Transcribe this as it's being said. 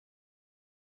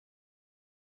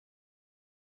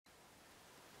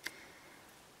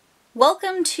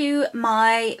Welcome to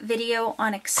my video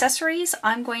on accessories.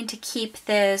 I'm going to keep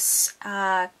this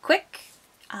quick.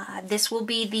 This will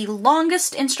be the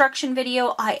longest instruction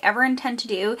video I ever intend to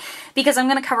do because I'm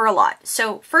going to cover a lot.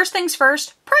 So first things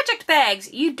first, project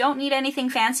bags. You don't need anything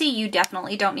fancy. You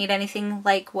definitely don't need anything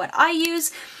like what I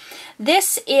use.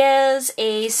 This is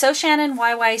a So Shannon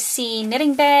YYC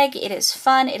knitting bag. It is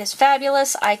fun. It is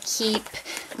fabulous. I keep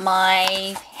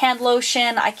my hand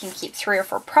lotion. I can keep 3 or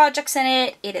 4 projects in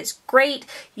it. It is great.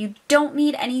 You don't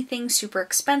need anything super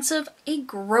expensive. A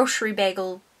grocery bag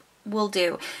will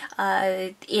do.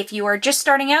 If you are just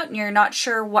starting out and you're not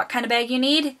sure what kind of bag you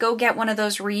need, go get one of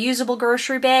those reusable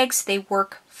grocery bags. They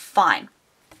work fine.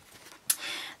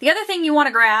 The other thing you want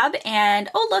to grab, and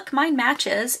oh look, mine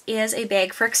matches, is a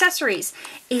bag for accessories.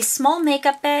 A small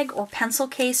makeup bag or pencil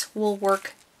case will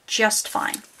work just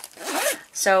fine.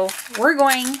 So we're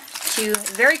going to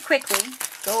very quickly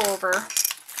go over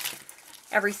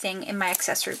everything in my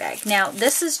accessory bag. Now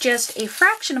this is just a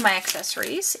fraction of my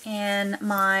accessories. In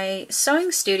my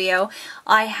sewing studio,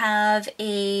 I have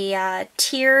a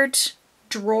tiered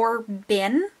drawer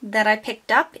bin that I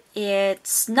picked up.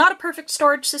 It's not a perfect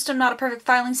storage system, not a perfect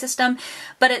filing system,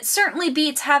 but it certainly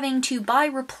beats having to buy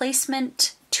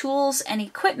replacement tools and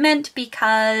equipment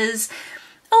because,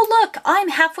 oh look, I'm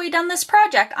halfway done this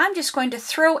project. I'm just going to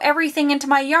throw everything into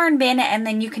my yarn bin and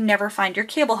then you can never find your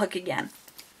cable hook again.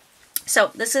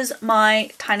 So this is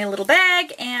my tiny little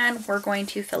bag and we're going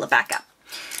to fill it back up.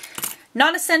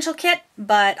 Non-essential kit,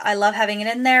 but I love having it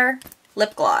in there.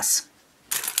 Lip gloss.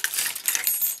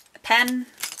 Pen,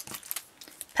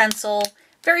 pencil,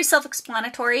 very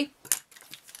self-explanatory.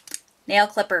 Nail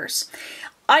clippers.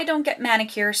 I don't get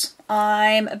manicures.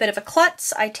 I'm a bit of a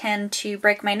klutz. I tend to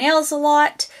break my nails a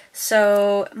lot,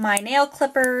 so my nail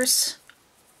clippers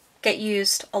get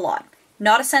used a lot.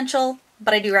 Not essential,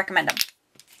 but I do recommend them.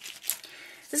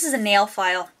 This is a nail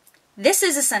file. This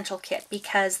is essential kit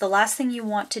because the last thing you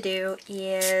want to do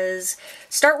is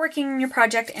start working on your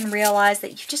project and realize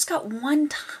that you've just got one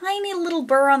tiny little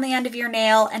burr on the end of your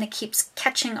nail and it keeps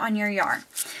catching on your yarn.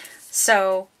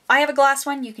 So I have a glass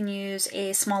one. You can use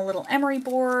a small little emery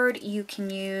board. You can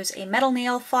use a metal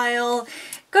nail file.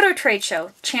 Go to a trade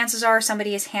show. Chances are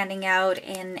somebody is handing out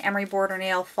an emery board or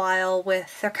nail file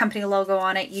with their company logo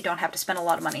on it. You don't have to spend a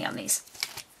lot of money on these.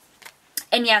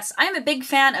 And yes, I'm a big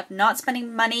fan of not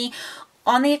spending money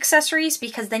on the accessories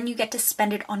because then you get to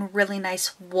spend it on really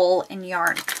nice wool and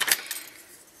yarn.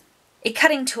 A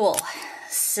cutting tool,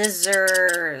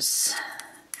 scissors.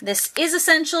 This is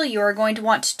essential. You are going to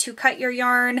want to cut your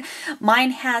yarn.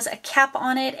 Mine has a cap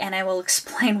on it and I will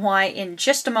explain why in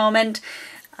just a moment.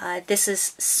 This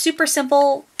is super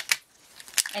simple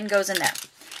and goes in there.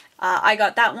 I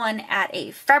got that one at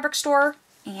a fabric store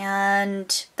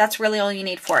and that's really all you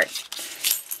need for it.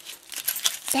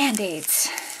 Band-aids.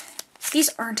 These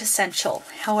aren't essential.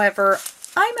 However,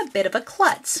 I'm a bit of a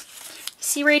klutz.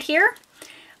 See right here?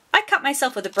 I cut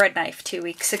myself with a bread knife 2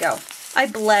 weeks ago. I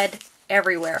bled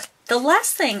everywhere. The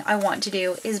last thing I want to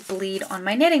do is bleed on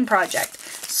my knitting project.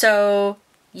 So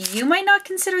you might not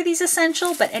consider these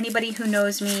essential, but anybody who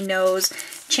knows me knows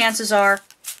chances are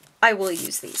I will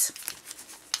use these.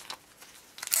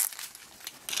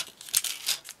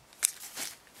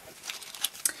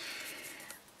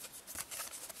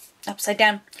 Upside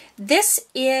down. This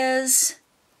is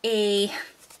a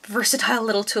versatile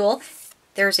little tool.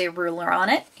 There's a ruler on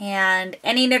it, and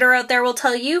any knitter out there will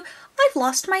tell you, I've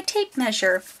lost my tape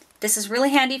measure. This is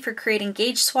really handy for creating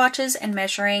gauge swatches and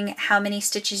measuring how many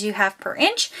stitches you have per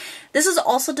inch. This is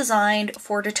also designed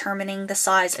for determining the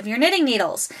size of your knitting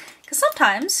needles, because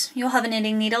sometimes you'll have a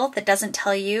knitting needle that doesn't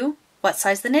tell you what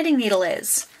size the knitting needle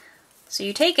is. So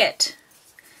you take it,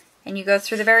 and you go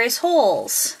through the various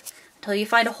holes, until you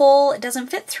find a hole it doesn't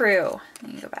fit through.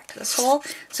 And you go back to this hole.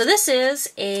 So this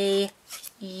is a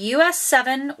US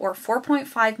 7 or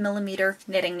 4.5 millimeter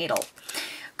knitting needle.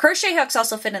 Crochet hooks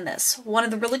also fit in this. One of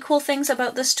the really cool things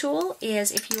about this tool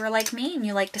is if you are like me and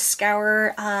you like to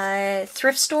scour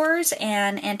thrift stores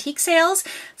and antique sales,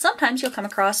 sometimes you'll come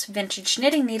across vintage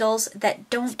knitting needles that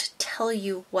don't tell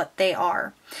you what they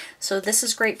are. So this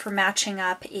is great for matching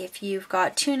up if you've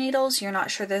got 2 needles, you're not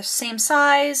sure they're the same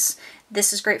size.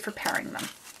 This is great for pairing them.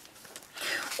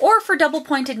 Or for double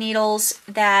pointed needles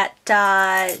that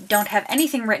don't have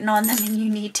anything written on them and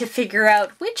you need to figure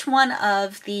out which one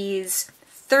of these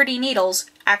 30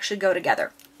 needles actually go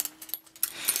together.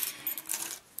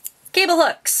 Cable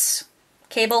hooks.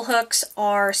 Cable hooks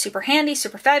are super handy,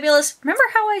 super fabulous. Remember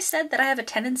how I said that I have a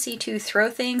tendency to throw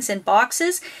things in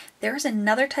boxes? There's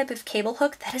another type of cable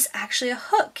hook that is actually a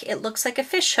hook. It looks like a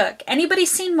fish hook. Anybody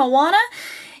seen Moana?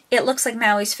 it looks like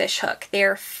Maui's fish hook.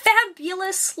 They're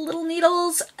fabulous little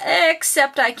needles,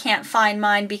 except I can't find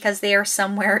mine because they are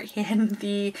somewhere in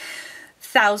the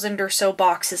 1,000 or so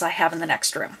boxes I have in the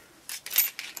next room.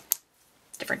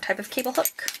 Different type of cable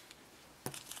hook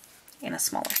in a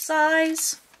smaller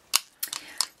size.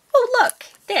 Oh look,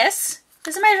 this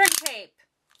is a measuring tape.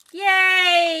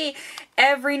 Yay!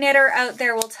 Every knitter out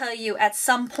there will tell you at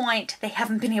some point they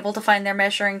haven't been able to find their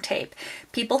measuring tape.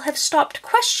 People have stopped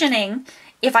questioning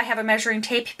if I have a measuring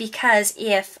tape because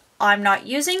if I'm not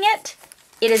using it,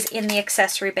 it is in the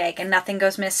accessory bag and nothing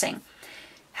goes missing.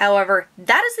 However,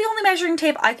 that is the only measuring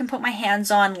tape I can put my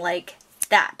hands on like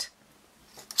that.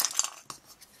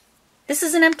 This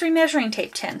is an empty measuring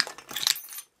tape tin.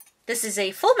 This is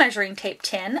a full measuring tape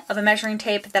tin of a measuring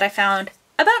tape that I found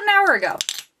about an hour ago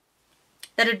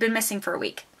that had been missing for a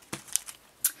week.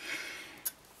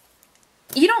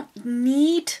 You don't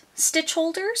need stitch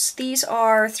holders. These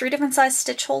are 3 different size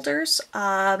stitch holders.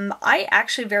 I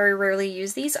actually very rarely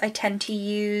use these. I tend to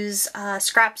use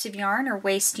scraps of yarn or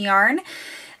waste yarn.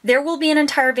 There will be an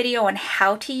entire video on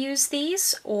how to use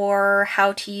these or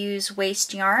how to use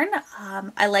waste yarn.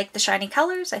 I like the shiny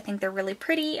colors. I think they're really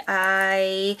pretty.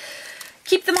 I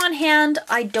keep them on hand.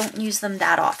 I don't use them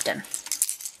that often.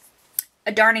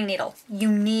 A darning needle.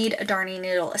 You need a darning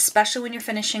needle, especially when you're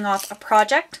finishing off a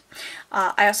project.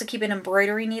 I also keep an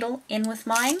embroidery needle in with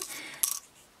mine.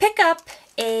 Pick up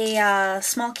a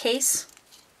small case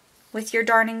with your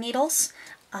darning needles.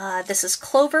 This is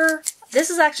Clover. This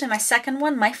is actually my second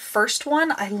one. My first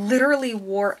one I literally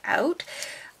wore out.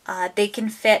 They can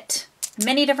fit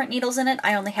many different needles in it.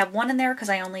 I only have one in there because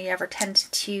I only ever tend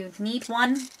to need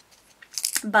one.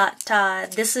 But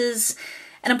this is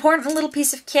an important little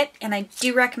piece of kit, and I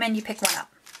do recommend you pick one up.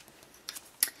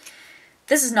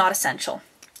 This is not essential.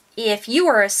 If you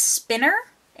are a spinner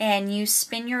and you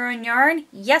spin your own yarn,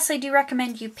 yes, I do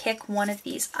recommend you pick one of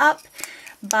these up.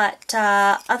 But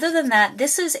other than that,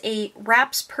 this is a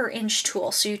wraps per inch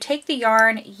tool. So you take the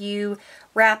yarn, you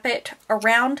wrap it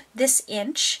around this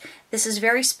inch. This is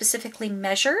very specifically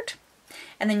measured.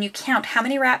 And then you count how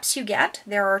many wraps you get.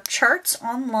 There are charts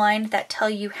online that tell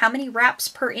you how many wraps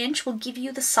per inch will give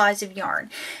you the size of yarn.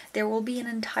 There will be an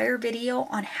entire video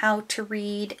on how to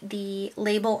read the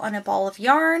label on a ball of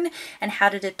yarn and how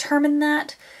to determine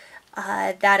that.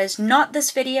 That is not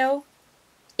this video.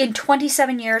 In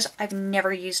 27 years, I've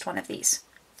never used one of these,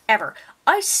 ever.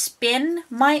 I spin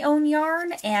my own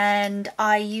yarn and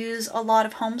I use a lot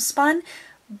of homespun.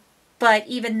 But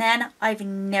even then, I've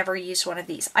never used one of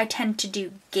these. I tend to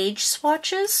do gauge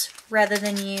swatches rather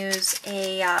than use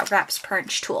a wraps per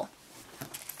inch tool.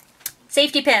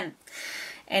 Safety pin.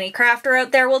 Any crafter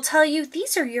out there will tell you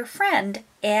these are your friend.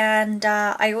 And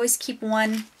I always keep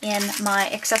one in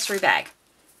my accessory bag.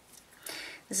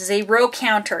 This is a row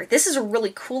counter. This is a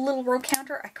really cool little row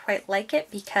counter. I quite like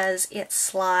it because it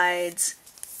slides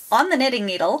on the knitting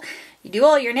needle. You do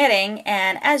all your knitting,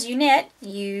 and as you knit,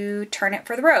 you turn it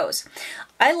for the rows.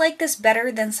 I like this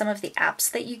better than some of the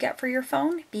apps that you get for your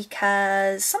phone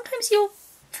because sometimes you'll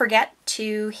forget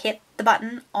to hit the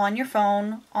button on your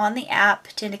phone, on the app,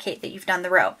 to indicate that you've done the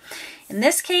row. In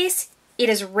this case, it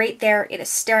is right there. It is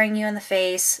staring you in the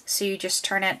face, so you just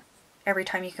turn it every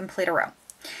time you complete a row.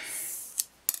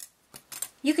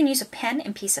 You can use a pen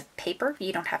and piece of paper.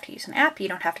 You don't have to use an app. You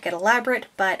don't have to get elaborate,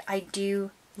 but I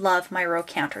do love my row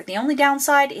counter. The only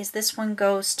downside is this one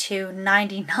goes to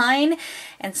 99,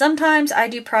 and sometimes I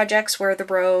do projects where the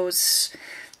rows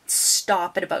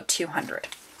stop at about 200.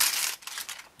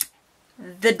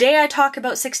 The day I talk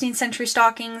about 16th century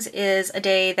stockings is a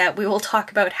day that we will talk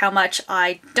about how much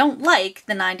I don't like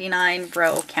the 99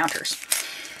 row counters.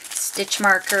 Stitch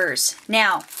markers.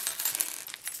 Now,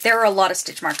 there are a lot of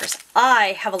stitch markers.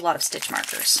 I have a lot of stitch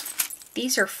markers.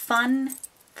 These are fun,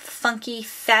 funky,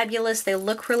 fabulous. They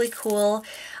look really cool.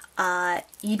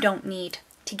 You don't need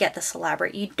to get this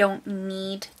elaborate. You don't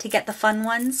need to get the fun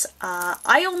ones.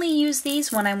 I only use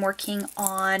these when I'm working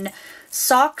on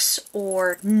socks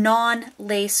or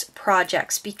non-lace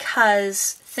projects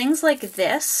because things like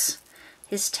this,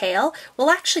 his tail, will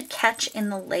actually catch in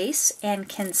the lace and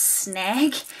can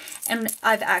snag, and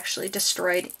I've actually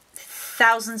destroyed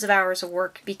thousands of hours of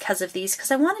work because of these, because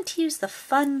I wanted to use the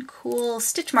fun, cool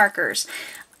stitch markers.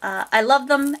 I love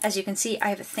them. As you can see, I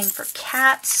have a thing for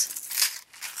cats,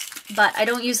 but I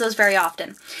don't use those very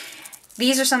often.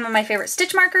 These are some of my favorite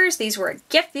stitch markers. These were a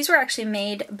gift. These were actually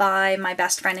made by my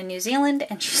best friend in New Zealand,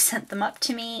 and she sent them up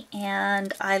to me,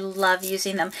 and I love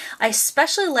using them. I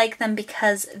especially like them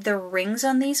because the rings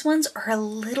on these ones are a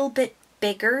little bit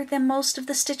bigger than most of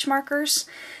the stitch markers.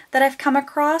 that I've come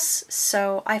across,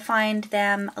 so I find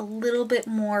them a little bit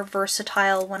more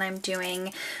versatile when I'm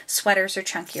doing sweaters or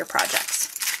chunkier projects.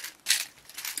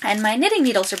 And my knitting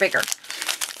needles are bigger.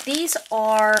 These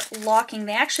are locking.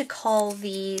 They actually call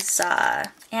these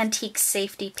antique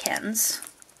safety pins.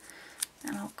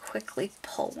 And I'll quickly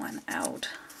pull one out.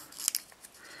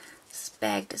 This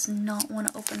bag does not want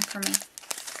to open for me.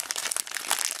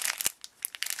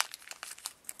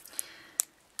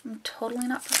 I'm totally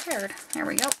not prepared. There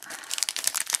we go.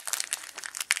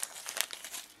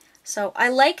 So I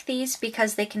like these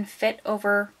because they can fit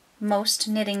over most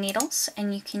knitting needles,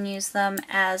 and you can use them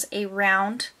as a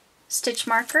round stitch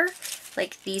marker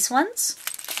like these ones.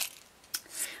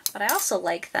 But I also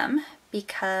like them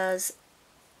because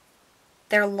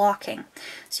they're locking.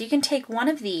 So you can take one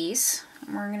of these,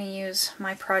 and we're going to use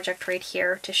my project right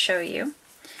here to show you.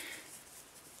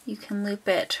 You can loop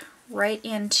it right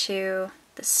into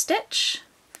the stitch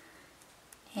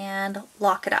and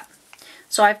lock it up.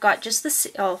 So I've got just this,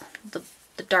 the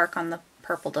dark on the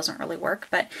purple doesn't really work,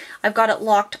 but I've got it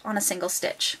locked on a single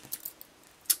stitch.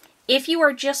 If you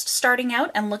are just starting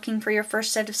out and looking for your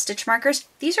first set of stitch markers,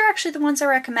 these are actually the ones I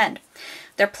recommend.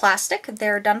 They're plastic,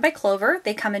 they're done by Clover,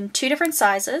 they come in 2 different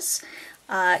sizes.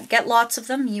 Get lots of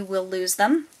them, you will lose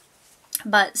them.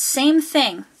 But same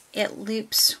thing, it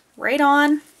loops right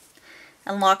on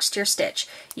and locks to your stitch.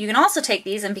 You can also take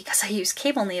these, and because I use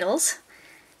cable needles,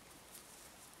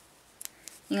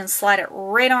 you can slide it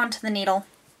right onto the needle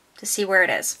to see where it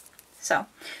is. So,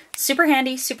 super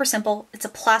handy, super simple. It's a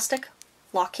plastic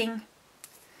locking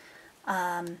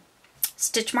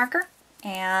stitch marker,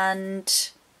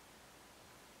 and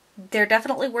they're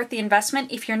definitely worth the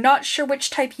investment. If you're not sure which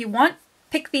type you want,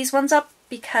 pick these ones up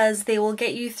because they will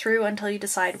get you through until you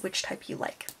decide which type you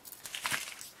like.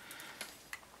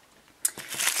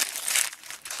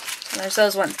 There's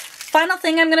those ones. Final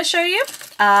thing I'm going to show you.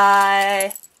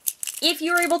 If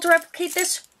you're able to replicate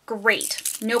this,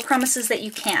 great. No promises that you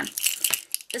can.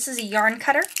 This is a yarn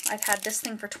cutter. I've had this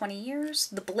thing for 20 years.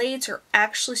 The blades are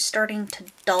actually starting to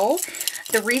dull.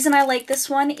 The reason I like this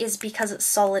one is because it's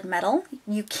solid metal.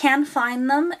 You can find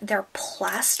them. They're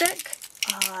plastic.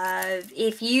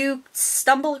 If you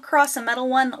stumble across a metal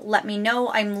one, let me know.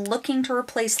 I'm looking to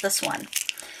replace this one.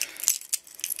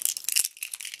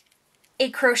 A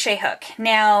crochet hook.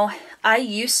 Now, I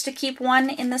used to keep one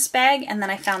in this bag, and then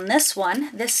I found this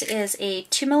one. This is a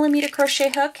 2mm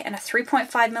crochet hook and a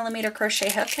 3.5mm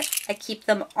crochet hook. I keep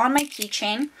them on my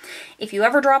keychain. If you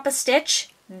ever drop a stitch,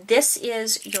 this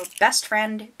is your best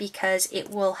friend because it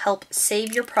will help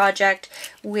save your project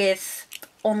with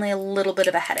only a little bit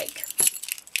of a headache.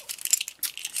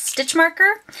 Stitch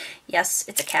marker. Yes,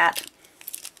 it's a cat.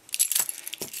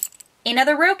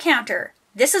 Another row counter.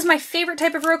 This is my favorite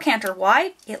type of row counter.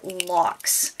 Why? It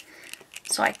locks.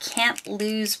 So I can't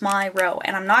lose my row.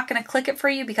 And I'm not going to click it for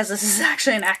you because this is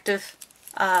actually an active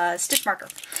stitch marker.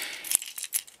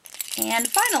 And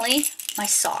finally, my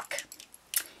sock.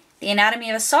 The anatomy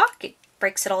of a sock. It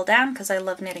breaks it all down because I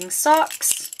love knitting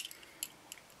socks.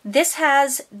 This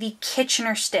has the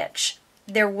Kitchener stitch.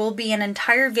 There will be an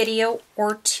entire video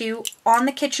or 2 on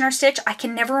the Kitchener stitch. I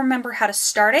can never remember how to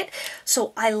start it,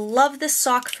 so I love this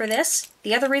sock for this.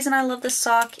 The other reason I love this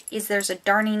sock is there's a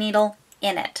darning needle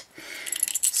in it.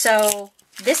 So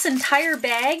this entire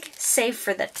bag, save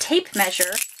for the tape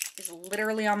measure, is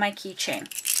literally on my keychain.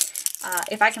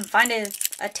 If I can find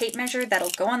a tape measure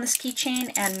that'll go on this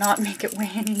keychain and not make it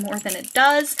weigh any more than it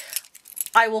does,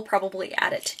 I will probably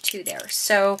add it to there.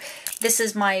 So this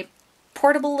is my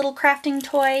portable little crafting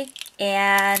toy,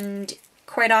 and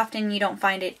quite often you don't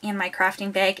find it in my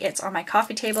crafting bag. It's on my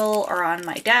coffee table or on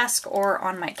my desk or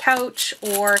on my couch,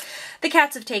 or the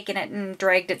cats have taken it and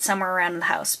dragged it somewhere around the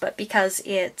house, but because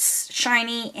it's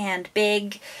shiny and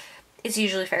big, it's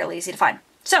usually fairly easy to find.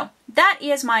 So that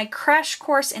is my crash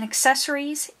course in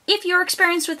accessories. If you're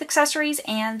experienced with accessories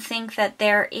and think that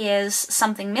there is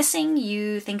something missing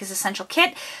you think is essential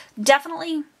kit,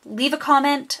 definitely leave a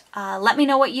comment. Let me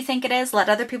know what you think it is. Let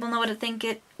other people know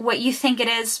what you think it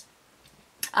is.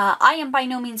 I am by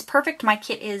no means perfect. My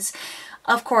kit is,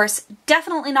 of course,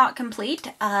 definitely not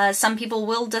complete. Some people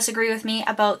will disagree with me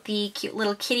about the cute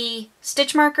little kitty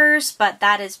stitch markers, but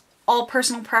that is all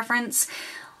personal preference.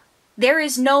 There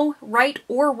is no right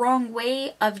or wrong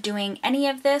way of doing any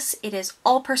of this. It is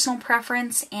all personal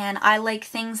preference, and I like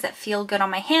things that feel good on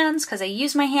my hands because I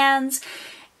use my hands.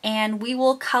 And we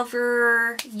will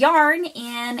cover yarn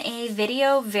in a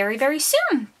video very, very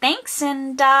soon. Thanks,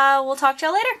 and we'll talk to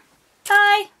y'all later.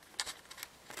 Bye!